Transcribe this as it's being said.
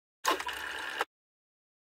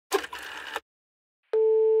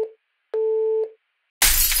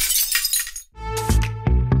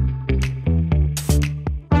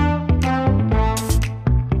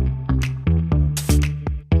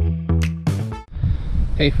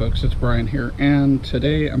Hey folks, it's Brian here, and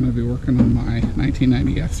today I'm going to be working on my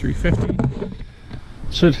 1990 F-350.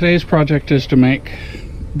 So today's project is to make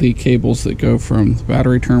the cables that go from the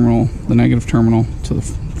battery terminal, the negative terminal, to the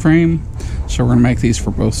frame. So we're going to make these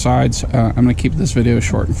for both sides. I'm going to keep this video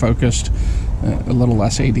short and focused, a little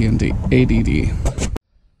less ADD.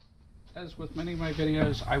 As with many of my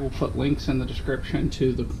videos, I will put links in the description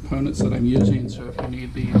to the components that I'm using, so if you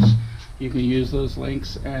need these, you can use those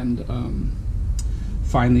links and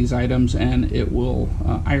find these items, and it will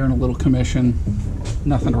I earn a little commission.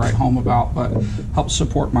 Nothing to write home about, but helps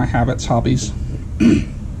support my habits, hobbies.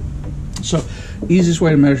 So easiest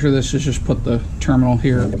way to measure this is just put the terminal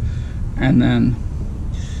here, and then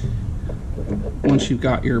once you've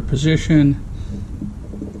got your position,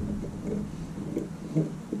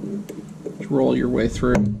 just roll your way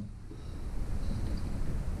through.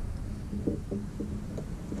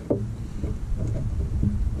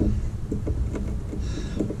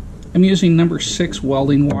 I'm using number 6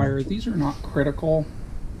 welding wire. These are not critical,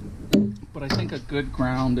 but I think a good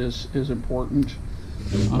ground is important.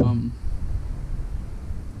 The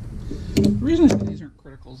reason I say these aren't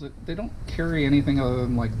critical is that they don't carry anything other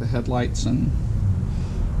than like the headlights, and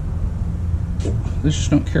they just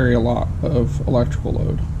don't carry a lot of electrical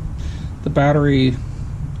load. The battery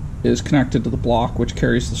is connected to the block, which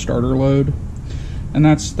carries the starter load, and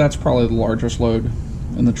that's probably the largest load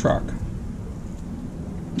in the truck.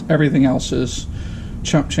 Everything else is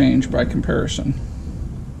chump change by comparison.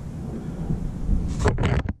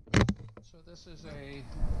 So this is a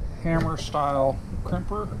hammer style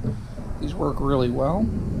crimper. These work really well.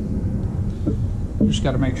 You just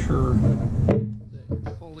got to make sure that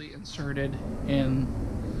you're fully inserted in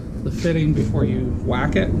the fitting before you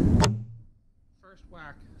whack it. First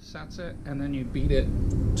whack sets it, and then you beat it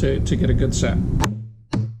to get a good set.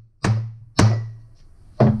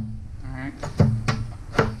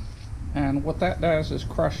 And what that does is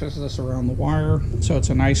crushes this around the wire, so it's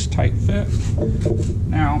a nice tight fit.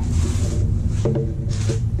 Now,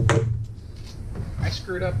 I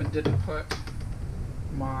screwed up and didn't put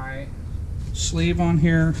my sleeve on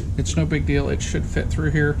here. It's no big deal, it should fit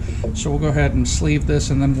through here. So we'll go ahead and sleeve this,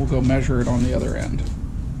 and then we'll go measure it on the other end.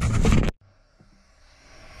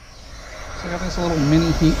 So I got this little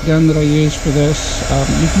mini heat gun that I use for this.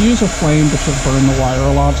 You can use a flame, but you'll burn the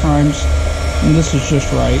wire a lot of times, and this is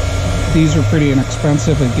just right. These are pretty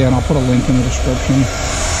inexpensive. Again, I'll put a link in the description.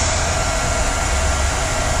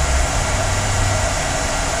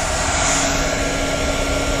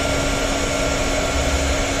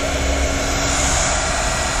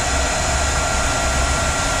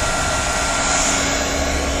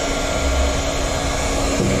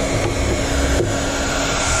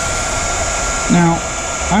 Now,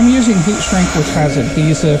 I'm using heat shrink, which has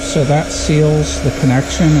adhesive, so that seals the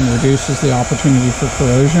connection and reduces the opportunity for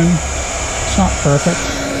corrosion. It's not perfect,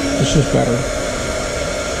 it's just better.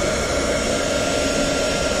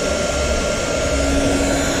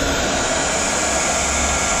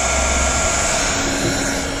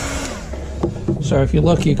 So if you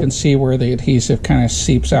look, you can see where the adhesive kind of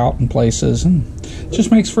seeps out in places, and it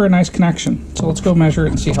just makes for a nice connection. So let's go measure it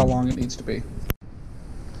and see how long it needs to be.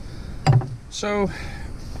 So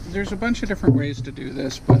there's a bunch of different ways to do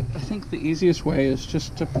this, but I think the easiest way is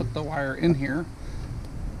just to put the wire in here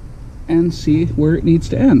and see where it needs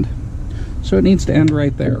to end. So it needs to end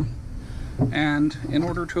right there. And in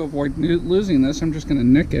order to avoid losing this, I'm just going to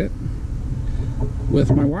nick it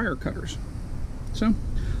with my wire cutters. So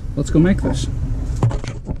let's go make this.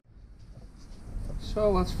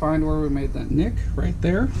 So let's find where we made that nick, right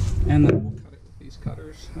there, and then we'll cut it with these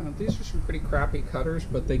cutters. These are some pretty crappy cutters,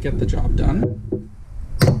 but they get the job done.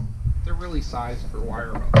 They're really sized for wire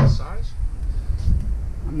about this size.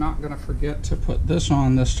 I'm not going to forget to put this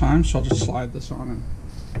on this time, so I'll just slide this on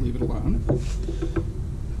and leave it alone.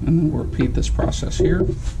 And then we'll repeat this process here.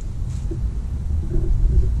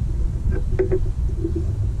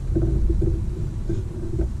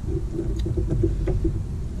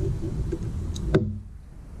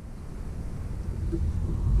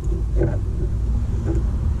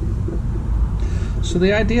 So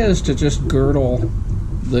the idea is to just girdle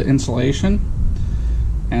the insulation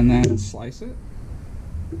and then slice it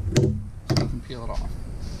so you can peel it off.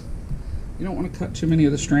 You don't want to cut too many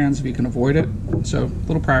of the strands if you can avoid it, so a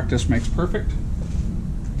little practice makes perfect.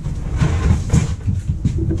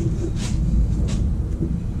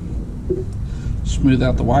 Smooth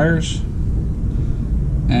out the wires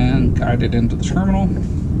and guide it into the terminal.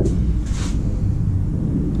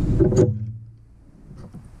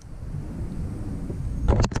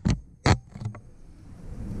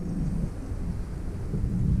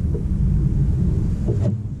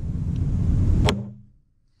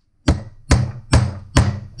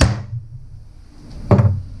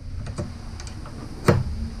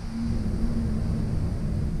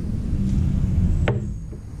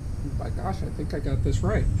 think I got this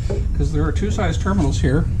right, because there are two size terminals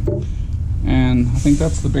here, and I think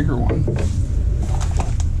that's the bigger one.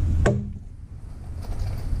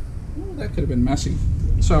 Ooh, that could have been messy.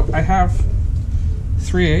 So I have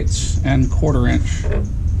 3/8 and 1/4 inch,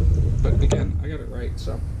 but again, I got it right,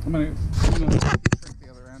 so I'm gonna shrink the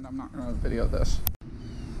other end. I'm not gonna video this.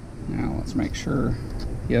 Now let's make sure,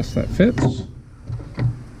 yes, that fits.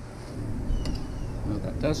 No,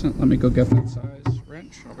 that doesn't. Let me go get that size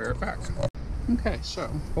wrench. I'll be right back. Okay, so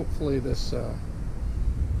hopefully this,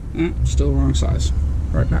 still wrong size.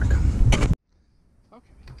 Right back. Okay, so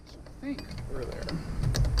I think we're there.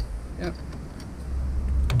 Yep.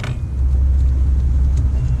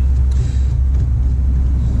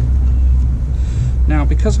 Now,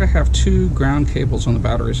 because I have two ground cables on the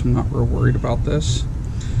batteries, I'm not real worried about this.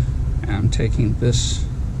 And I'm taking this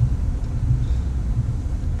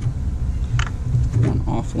one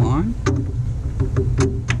offline.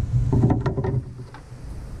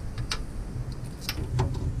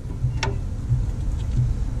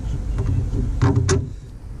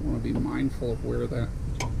 You want to be mindful of where that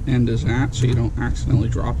end is at so you don't accidentally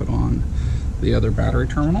drop it on the other battery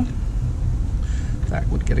terminal. That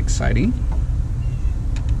would get exciting.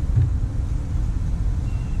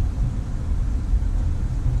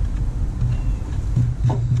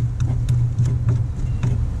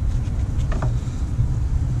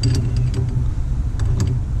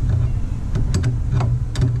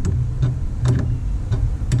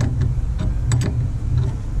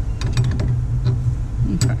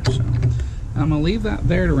 I'm going to leave that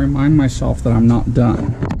there to remind myself that I'm not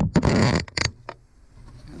done. And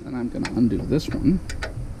then I'm going to undo this one.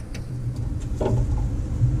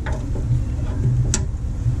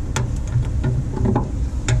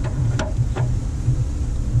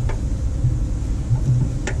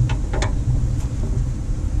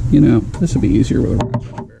 You know, this would be easier with a wrench.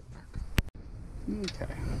 Okay.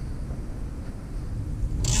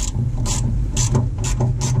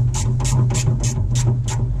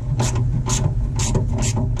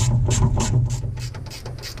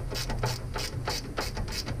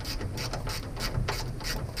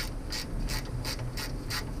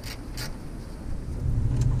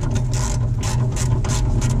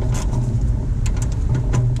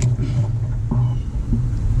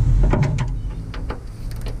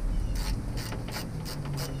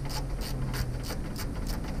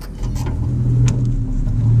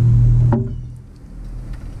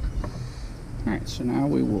 So now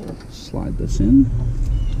we will slide this in,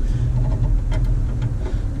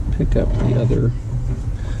 pick up the other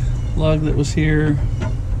lug that was here.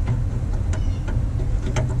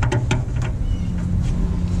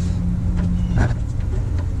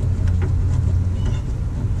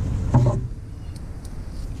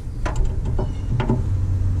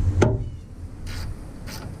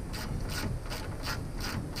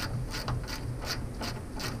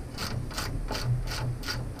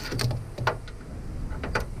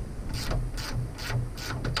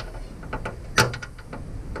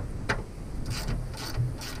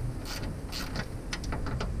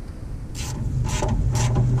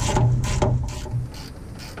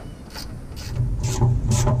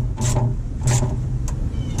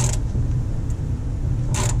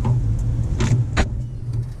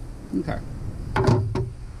 Okay.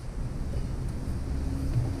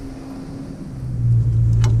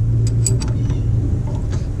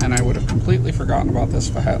 And I would have completely forgotten about this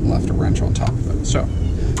if I hadn't left a wrench on top of it. So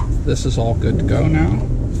this is all good to go now.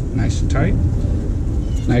 Nice and tight.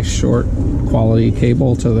 Nice short quality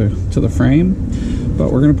cable to the frame.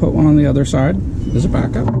 But we're going to put one on the other side as a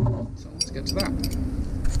backup. So let's get to that.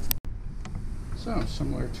 So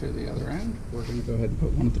similar to the other end, we're going to go ahead and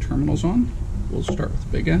put one of the terminals on. We'll start with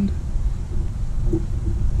the big end.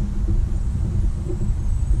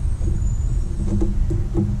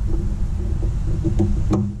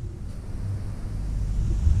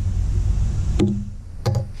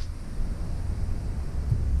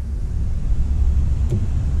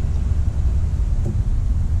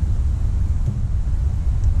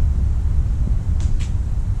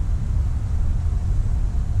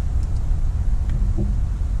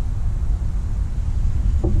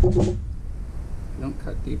 Don't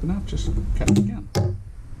cut deep enough, just cut it again.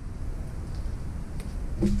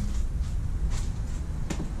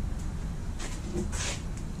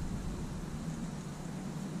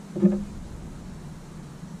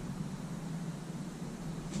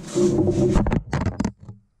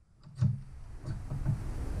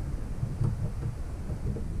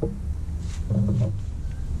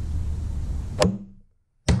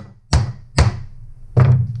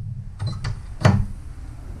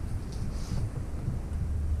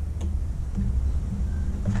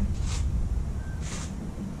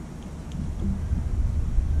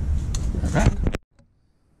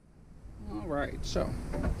 So,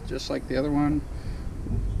 just like the other one,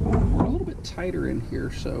 we're a little bit tighter in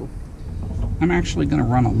here, so I'm actually going to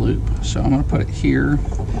run a loop. So I'm going to put it here,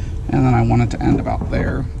 and then I want it to end about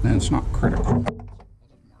there, and it's not critical. I'll just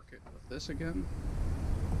mark it with this again,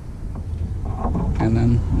 and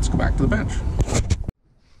then let's go back to the bench.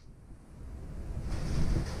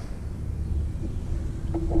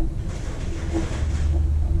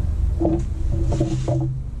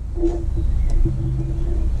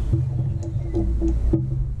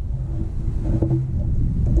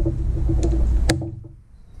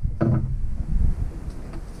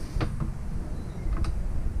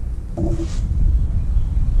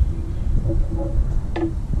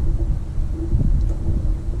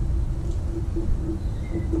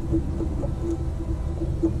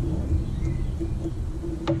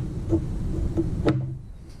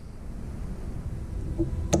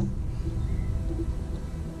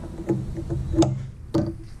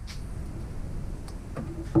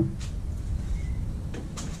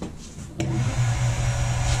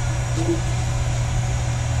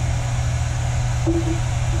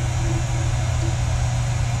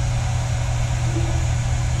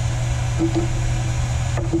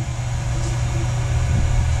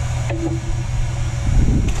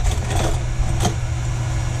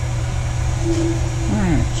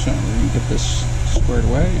 Alright, so we're going to get this squared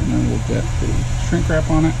away, and then we'll get the shrink wrap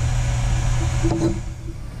on it.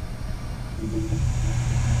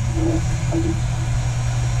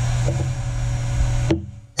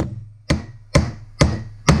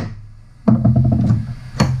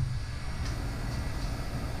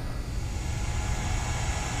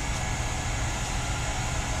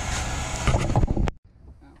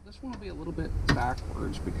 This one will be a little bit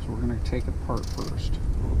backwards because we're going to take it apart first.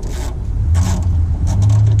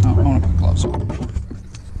 Oh, I want to put gloves on.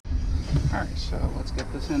 Alright, so let's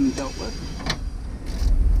get this in dealt with.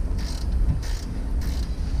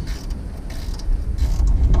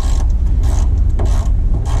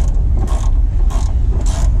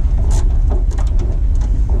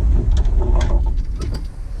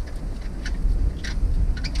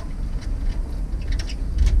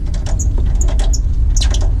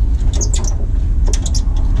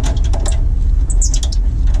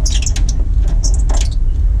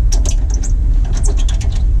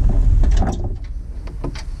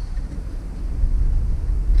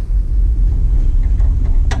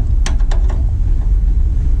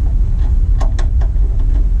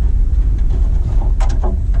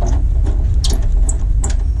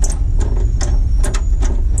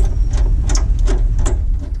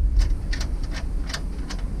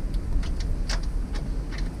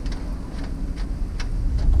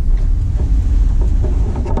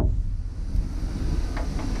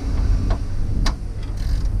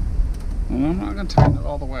 And I'm not going to tighten it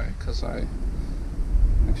all the way because I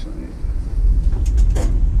actually need to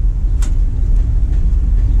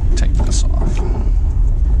take this off.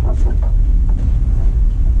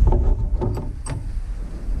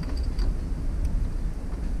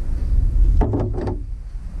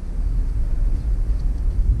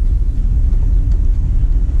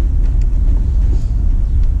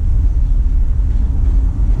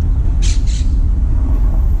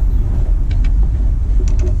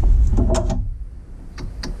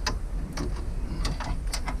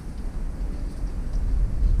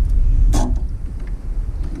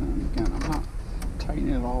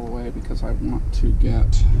 Because I want to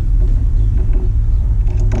get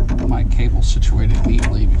my cable situated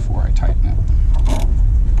neatly before I tighten it.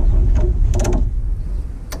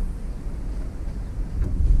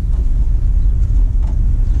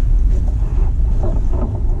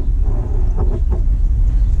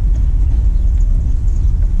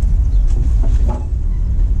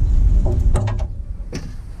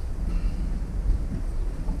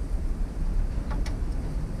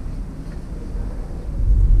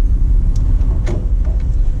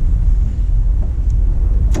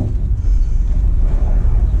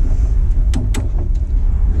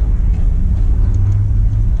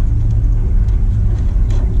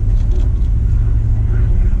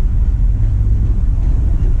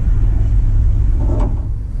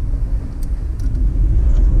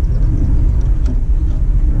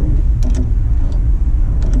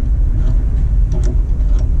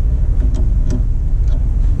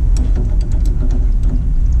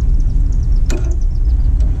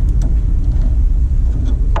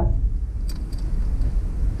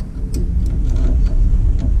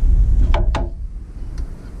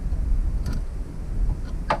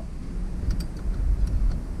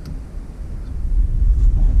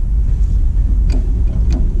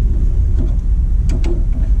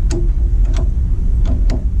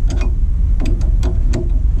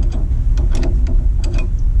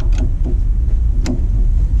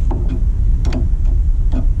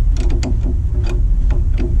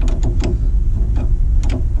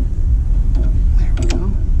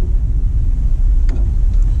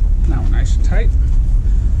 tight.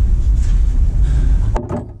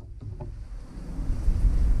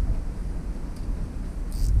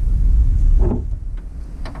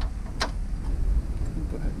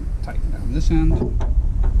 Go ahead and tighten down this end.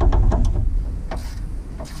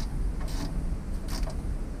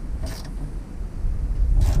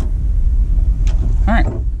 Alright,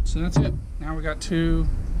 so that's it. Now we got two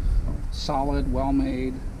solid,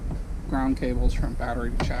 well-made ground cables from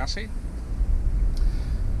battery to chassis.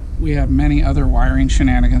 We have many other wiring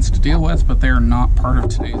shenanigans to deal with, but they're not part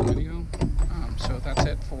of today's video. So that's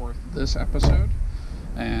it for this episode,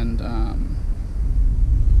 and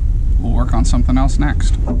we'll work on something else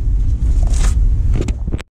next.